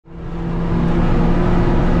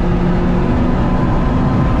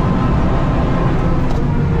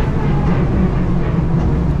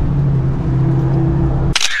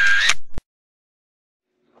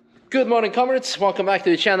Good morning, comrades. Welcome back to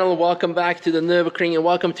the channel. Welcome back to the Nürburgring, and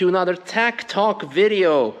welcome to another Tech Talk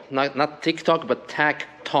video. Not TikTok, but Tech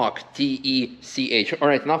Talk. T-E-C-H. All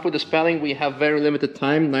right, enough with the spelling. We have very limited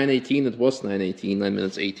time. 9:18. It was 9:18. 9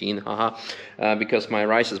 minutes 18. Haha. Because my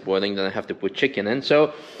rice is boiling, then I have to put chicken in.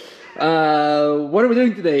 So, what are we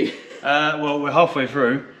doing today? Well, we're halfway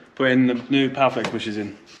through putting the new Powerflex bushes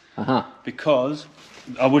in. Because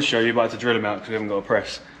I would show you, but I had to drill them out because we haven't got a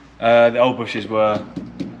press. The old bushes were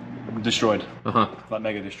destroyed, like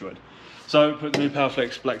mega destroyed. So put the new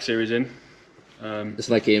Powerflex Black Series in. It's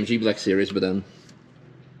like AMG Black Series, but then.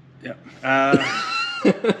 Yeah.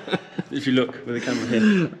 If you look with the camera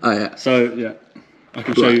here. Oh yeah. So yeah, I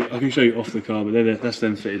can show you. I can show you off the car, but that's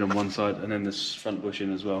then fitted on one side, and then this front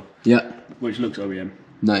bushing as well. Yeah. Which looks OEM.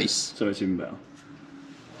 Nice. So it's even better.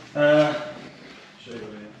 Show you over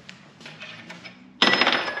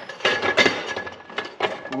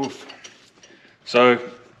here. Oof. So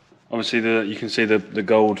obviously you can see the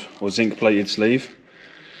gold or zinc plated sleeve.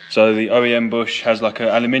 So the OEM bush has like an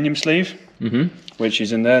aluminium sleeve, which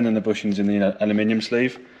is in there, and then the bushing's in the aluminium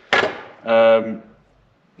sleeve. Long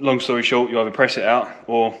story short, you either press it out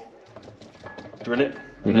or drill it,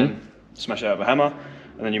 and then smash it out with a hammer,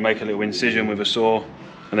 and then you make a little incision with a saw,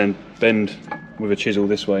 and then bend with a chisel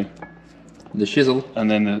this way. The chisel. And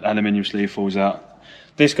then the aluminium sleeve falls out.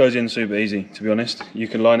 This goes in super easy, to be honest. You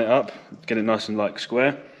can line it up, get it nice and like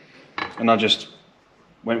square, and I just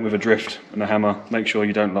went with a drift and a hammer. Make sure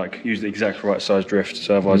you don't like use the exact right size drift,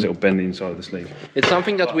 so otherwise it'll bend the inside of the sleeve. It's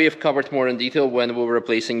something that we have covered more in detail when we were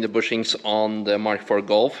replacing the bushings on the Mark IV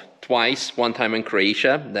Golf twice. One time in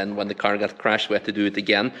Croatia, then when the car got crashed we had to do it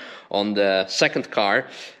again on the second car,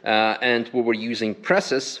 and we were using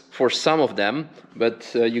presses for some of them,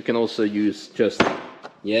 but you can also use just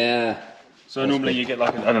So normally you get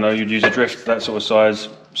like, I don't know, you'd use a drift that sort of size,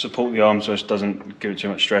 support the arm so it doesn't give it too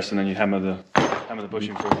much stress, and then you hammer the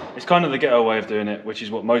bushing through. It's kind of the ghetto way of doing it, which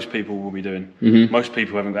is what most people will be doing. Most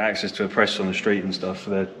people haven't got access to a press on the street and stuff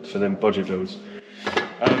for them budget builds.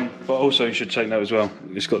 But also you should take note as well,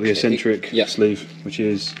 it's got the eccentric sleeve, which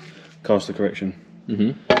is caster correction.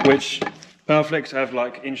 Which Powerflex have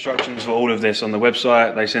like instructions for all of this on the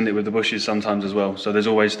website. They send it with the bushes sometimes as well. So there's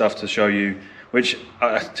always stuff to show you, which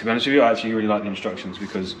to be honest with you, I actually really like the instructions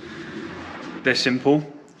because they're simple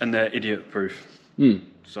and they're idiot proof.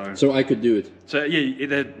 So I could do it. So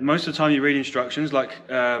yeah, most of the time you read instructions, like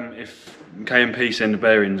if K&P send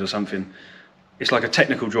bearings or something, it's like a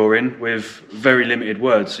technical drawing with very limited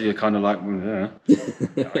words. So you're kind of like, I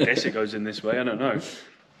guess it goes in this way, I don't know.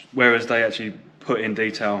 Whereas they actually put in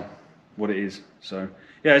detail what it is. So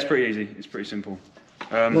yeah, it's pretty easy, it's pretty simple.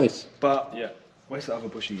 Nice. But yeah, where's the other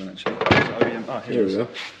bushing gone actually? OEM. Here we go.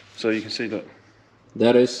 So you can see that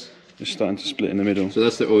that is just starting to split in the middle. So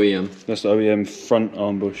that's the OEM. That's the OEM front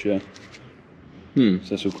arm bush, yeah. So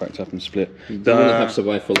that's all cracked up and split. It wouldn't have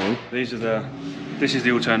survived for long. This is the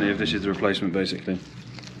alternative, this is the replacement basically.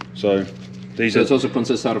 So these it also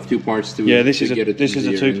consists out of two parts to this is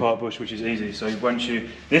a two-part bush, which is easy. So once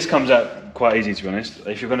this comes out quite easy, to be honest.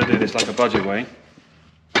 If you're going to do this like a budget way,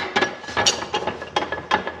 let's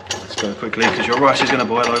go quickly because your rice is going to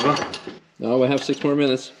boil over. No, we have 6 more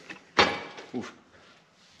minutes. Oof.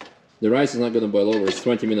 The rice is not going to boil over. It's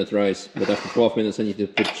 20-minute rice, but after 12 minutes I need to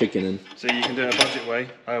put chicken in. So you can do it a budget way.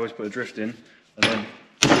 I always put a drift in, and then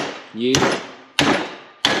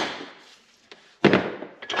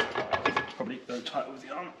probably go tight with the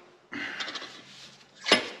arm.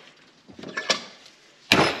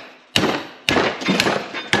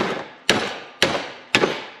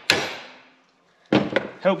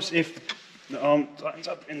 Helps if the arm tightens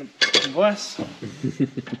up in the vise.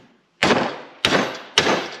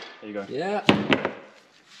 There you go. Yeah.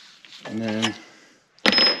 And then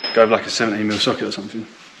go with like a 17mm socket or something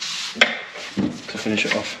to finish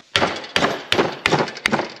it off.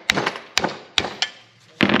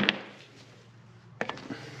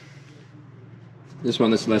 This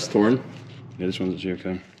one is less torn. Yeah, this one's actually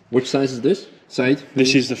okay. Which size is this? Side?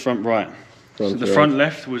 This is the front right. So the front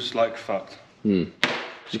left was like fucked.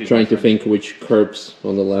 Trying to think which curbs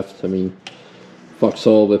on the left. I mean, fuck's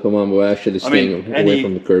all with Mambo actually staying away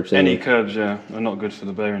from the curbs. Any curbs, are not good for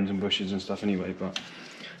the bearings and bushes and stuff anyway. But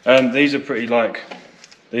these are pretty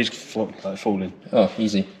falling. Oh,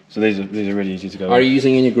 easy. So these are really easy to go. Are you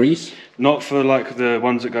using any grease? Not for like the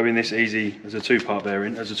ones that go in this easy as a two-part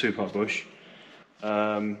bearing, as a two-part bush.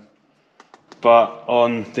 But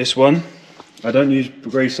on this one, I don't use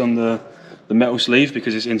grease on the metal sleeve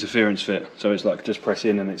because it's interference fit, so it's like just press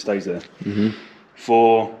in and it stays there.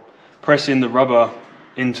 For pressing the rubber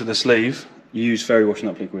into the sleeve, you use fairy washing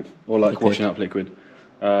up liquid or like washing up liquid.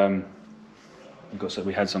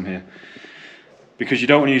 we had some here. Because you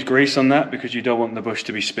don't want to use grease on that, because you don't want the bush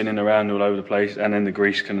to be spinning around all over the place, and then the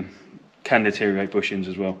grease can deteriorate bushings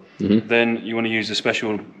as well. Then you want to use a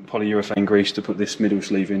special polyurethane grease to put this middle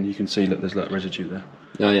sleeve in. You can see that there's like residue there.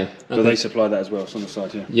 Oh yeah. So they supply that as well. It's on the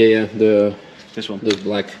side here. Yeah, This one. Those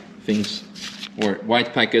black things, or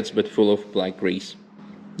white packets but full of black grease.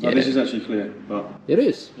 Yeah. Oh, this is actually clear, but it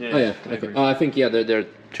is. Yeah, oh yeah. Okay. Oh, I think there are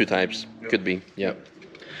two types. Yep. Could be. Yeah.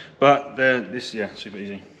 But super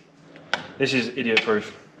easy. This is idiot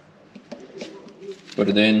proof. Put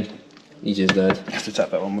it in. Easy as that. You have to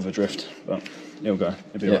tap that one with a drift, but it'll go.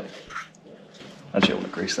 It'll be alright. Actually, I want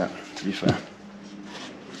to grease that, to be fair.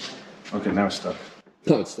 Okay, now it's stuck.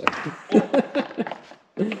 Now it's stuck.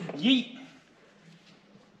 Yeet!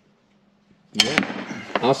 Yeah.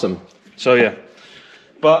 Awesome. So yeah,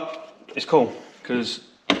 but it's cool because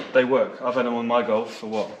they work. I've had them on my Golf for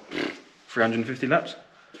what, 350 laps?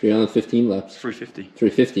 315 laps. 350.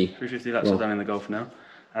 350. 350 laps I've done in the Golf now,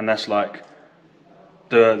 and that's like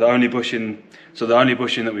the only bushing. So the only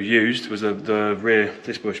bushing that we used was the rear,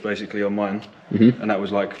 this bush basically on mine, and that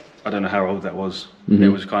was like, I don't know how old that was.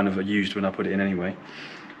 It was kind of used when I put it in anyway.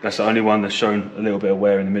 That's the only one that's shown a little bit of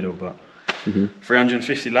wear in the middle, but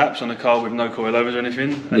 350 laps on a car with no coilovers or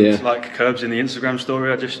anything, and it's like curbs in the Instagram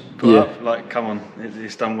story I just put up. Like, come on,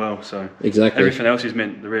 it's done well. So exactly, everything else is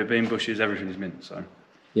mint. The rear beam bushes, everything is mint. So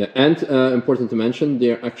yeah, and important to mention,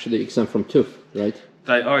 they are actually exempt from TÜV, right?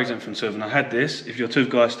 They are exempt from TÜV, and I had this. If your TÜV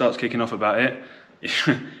guy starts kicking off about it,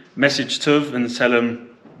 message TÜV and tell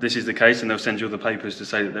them this is the case, and they'll send you all the papers to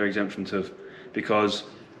say that they're exempt from TÜV, because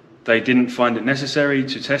they didn't find it necessary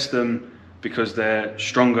to test them because they're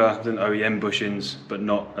stronger than OEM bushings, but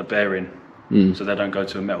not a bearing. So they don't go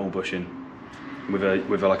to a metal bushing with a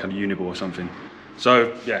like a uniball or something.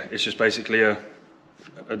 So yeah, it's just basically a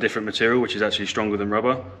different material which is actually stronger than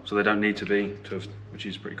rubber, so they don't need to be TÜV, which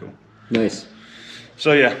is pretty cool. Nice.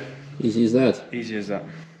 So yeah, easy as that. Easy as that.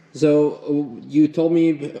 So you told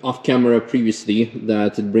me off camera previously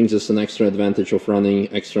that it brings us an extra advantage of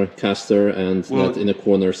running extra caster, and that in the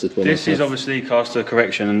corners it will. This is obviously caster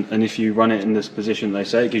correction, and if you run it in this position, they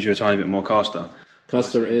say it gives you a tiny bit more caster.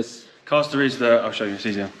 Caster is the. I'll show you. It's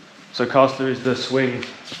easier. So caster is the swing,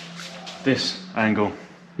 this angle.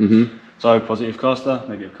 So positive caster,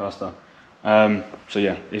 negative caster. So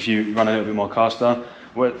yeah, if you run a little bit more caster,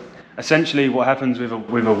 essentially what happens with a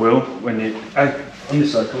wheel when you on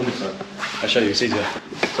this side, come on this side. I'll show you. It's easier.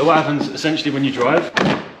 So what happens essentially when you drive,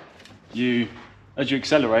 as you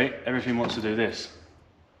accelerate, everything wants to do this,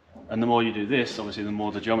 and the more you do this, obviously, the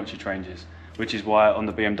more the geometry changes. Which is why on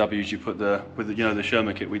the BMWs you put the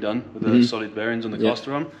Sherma kit we done with the solid bearings on the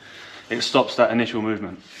caster on. It stops that initial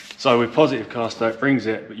movement. So with positive caster, it brings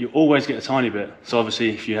it, but you always get a tiny bit. So obviously,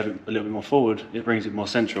 if you have it a little bit more forward, it brings it more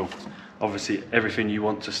central. Obviously, everything you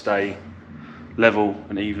want to stay level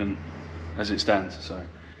and even as it stands. So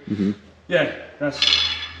yeah, that's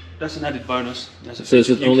an added bonus. So is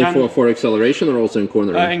it only for acceleration or also in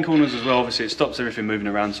cornering? In corners as well. Obviously, it stops everything moving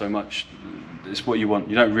around so much. It's what you want.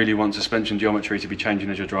 You don't really want suspension geometry to be changing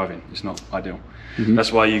as you're driving. It's not ideal.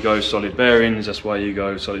 That's why you go solid bearings. That's why you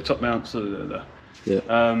go solid top mounts.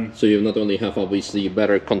 Yeah. So you not only have obviously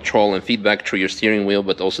better control and feedback through your steering wheel,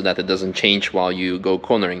 but also that it doesn't change while you go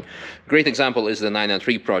cornering. Great example is the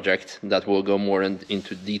 993 project that will go more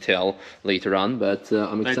into detail later on. But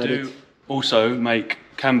I'm excited. They do also make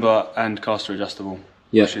camber and caster adjustable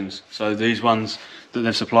bushings. So these ones that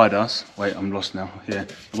they've supplied us. Wait, I'm lost now. Here,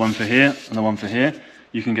 the one for here and the one for here.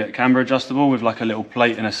 You can get camber adjustable with like a little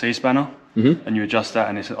plate and a C-spanner, and you adjust that,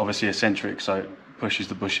 and it's obviously eccentric, so it pushes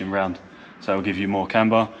the bushing round. So it'll give you more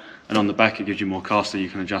camber, and on the back it gives you more caster. You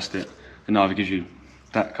can adjust it, and either gives you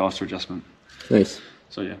that caster adjustment. Nice.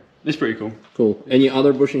 So yeah, it's pretty cool. Cool. Any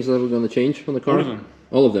other bushings that we're going to change on the car? All of them.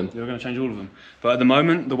 All of them? Yeah, we're going to change all of them. But at the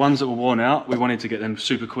moment, the ones that were worn out, we wanted to get them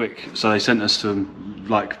super quick. So they sent us to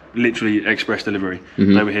like literally express delivery.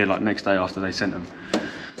 They were here like next day after they sent them.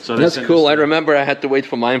 So that's cool. I remember I had to wait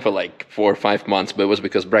for mine for like 4 or 5 months, but it was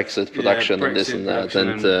because Brexit production and this and that,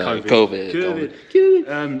 and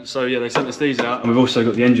COVID. So yeah, they sent us these out, and we've also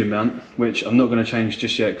got the engine mount, which I'm not going to change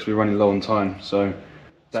just yet because we're running low on time. So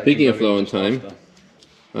speaking of low on time,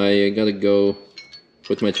 I gotta go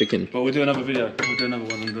put my chicken. But we'll do another video. We'll do another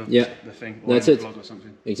one on the thing. That's it. Vlog or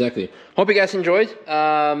something. Exactly. Hope you guys enjoyed.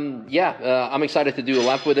 I'm excited to do a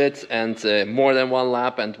lap with it, and more than one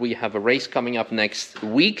lap. And we have a race coming up next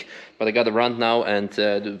week. But I got to run now and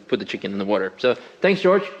put the chicken in the water. So thanks,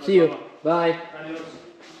 George. See you. Bye.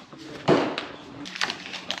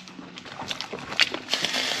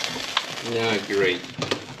 Yeah, great.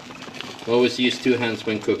 Always use 2 hands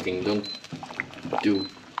when cooking. Don't do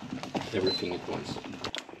everything at once.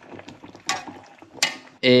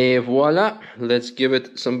 Et voila, let's give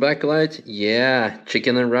it some backlight. Yeah,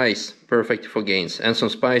 chicken and rice, perfect for gains. And some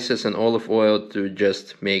spices and olive oil to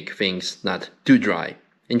just make things not too dry.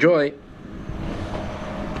 Enjoy!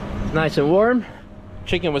 Nice and warm.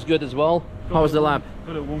 Chicken was good as well. How was the lap?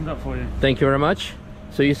 Got it warmed up for you. Thank you very much.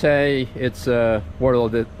 So you say it's a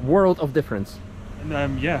world of difference?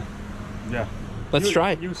 Yeah. Let's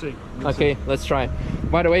try. You'll see. Okay, let's try.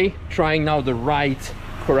 By the way, trying now the right,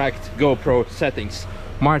 correct GoPro settings.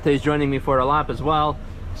 Martha is joining me for a lap as well.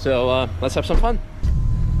 So let's have some fun.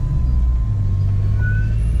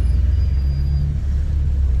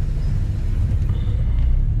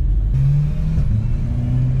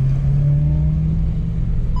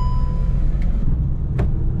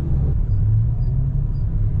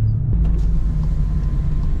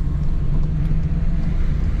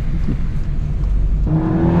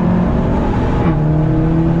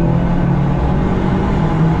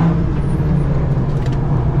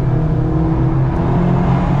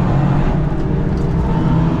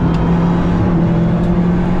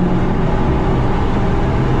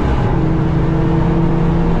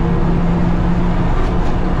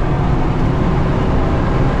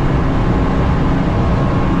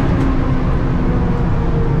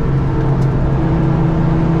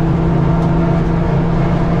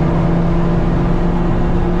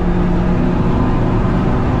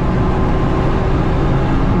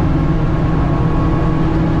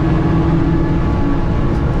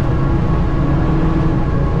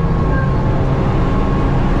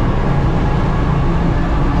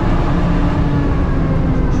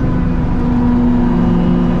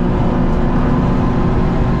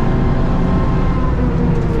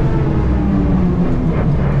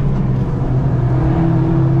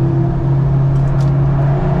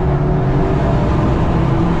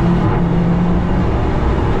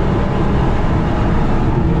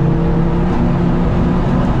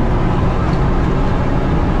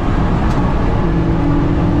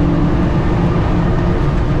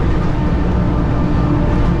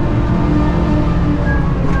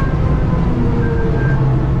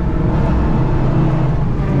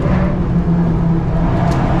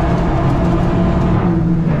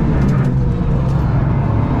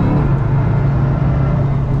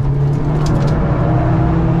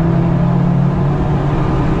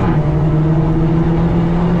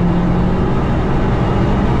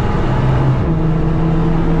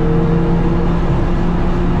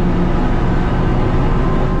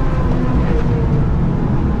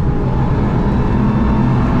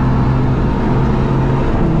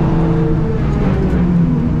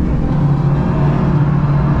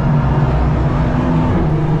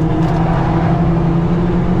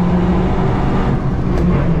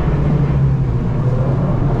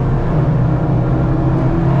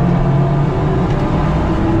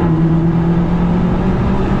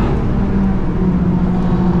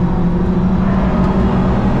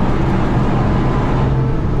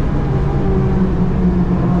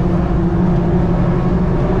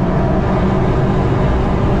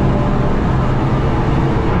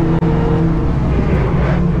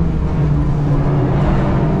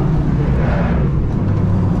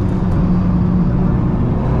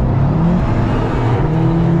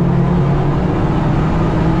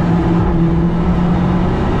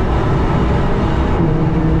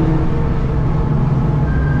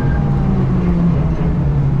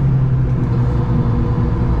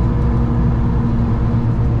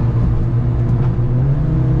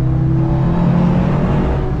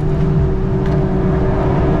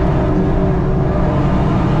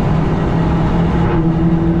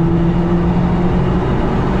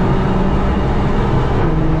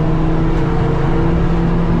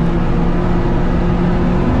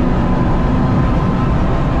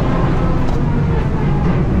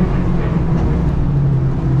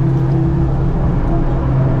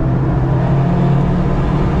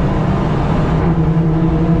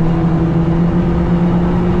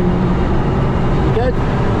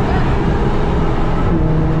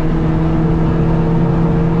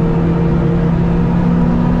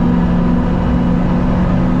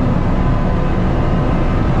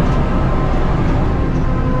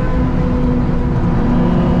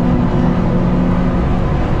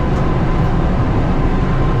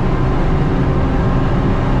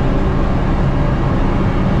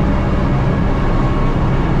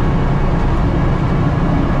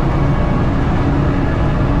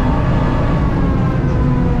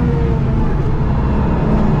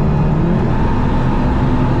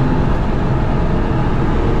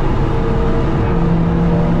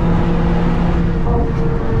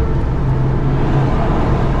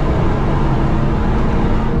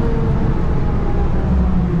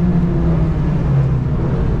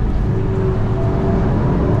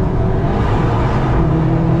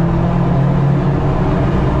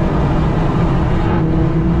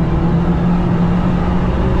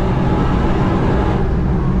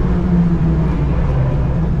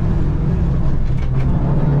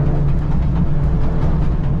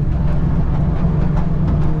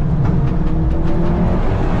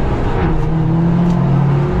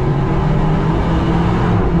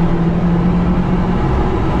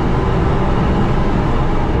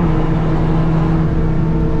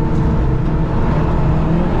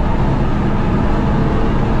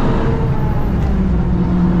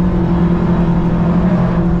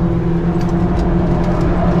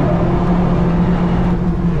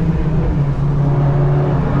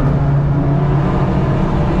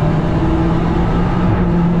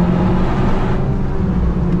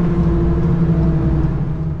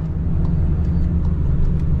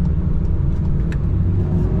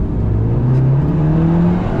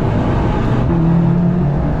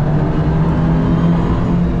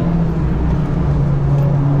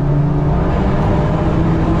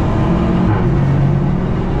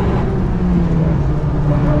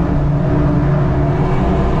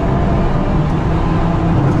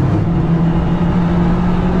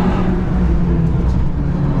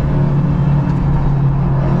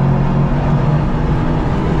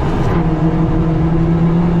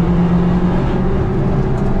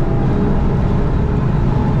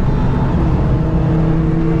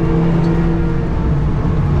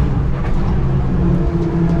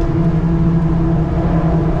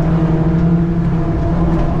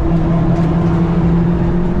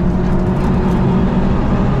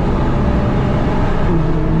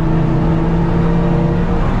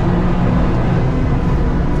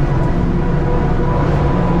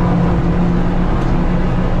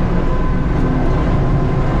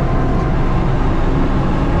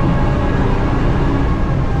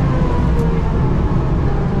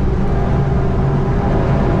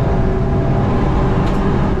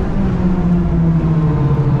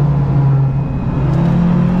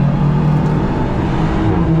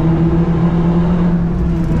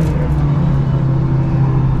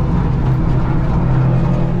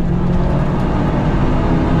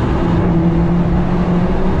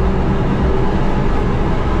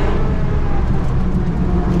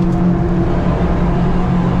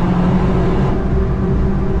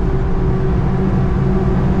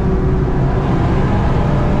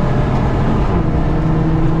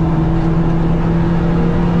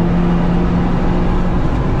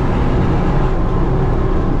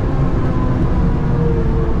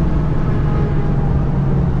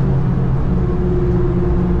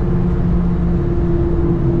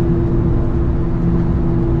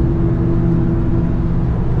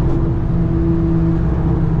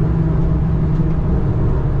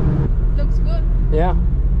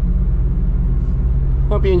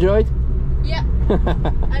 Hope you enjoyed. Yeah,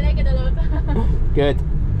 I like it a lot. Good.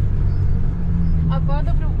 I thought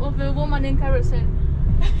of a woman in carousel.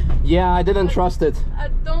 Yeah, I didn't trust it. I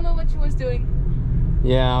don't know what she was doing.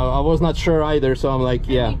 Yeah, I was not sure either, so I'm like,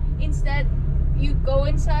 yeah. Instead, you go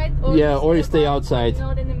inside, or you stay outside.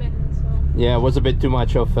 Not in the middle. So. Yeah, it was a bit too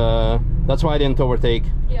much of. That's why I didn't overtake.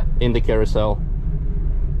 Yeah. In the carousel.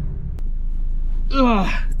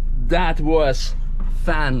 Ugh, that was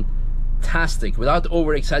fantastic. Without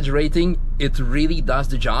over exaggerating, it really does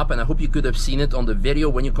the job, and I hope you could have seen it on the video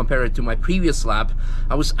when you compare it to my previous lap.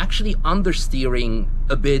 I was actually understeering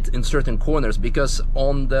a bit in certain corners, because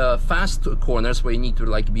on the fast corners where you need to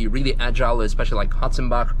like be really agile, especially like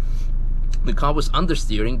Hatzenbach, the car was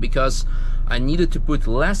understeering because I needed to put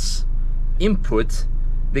less input,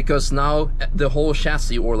 because now the whole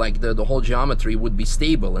chassis, or like the whole geometry, would be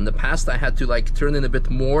stable. In the past I had to like turn in a bit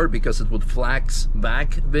more because it would flex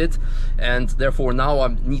back a bit, and therefore now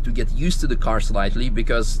I need to get used to the car slightly,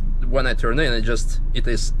 because when I turn in, it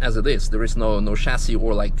is as it is. There is no chassis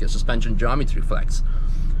or like a suspension geometry flex.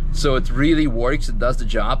 So it really works, it does the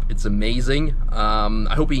job, it's amazing.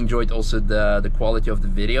 I hope you enjoyed also the quality of the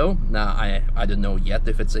video. Now I don't know yet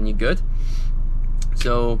if it's any good.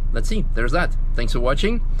 So let's see, there's that. Thanks for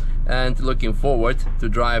watching, and looking forward to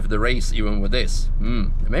drive the race even with this.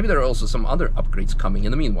 Maybe there are also some other upgrades coming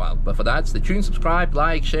in the meanwhile, but for that, stay tuned, subscribe,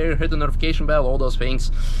 like, share, hit the notification bell, all those things,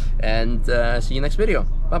 and see you next video.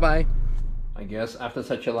 Bye bye. I guess after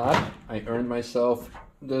such a lap, I earned myself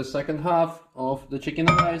the second half of the chicken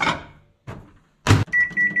and rice.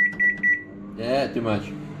 Yeah, too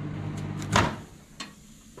much.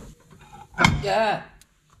 Yeah.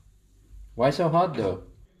 Why so hot though?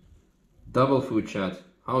 Double food chat.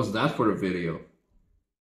 How's that for a video?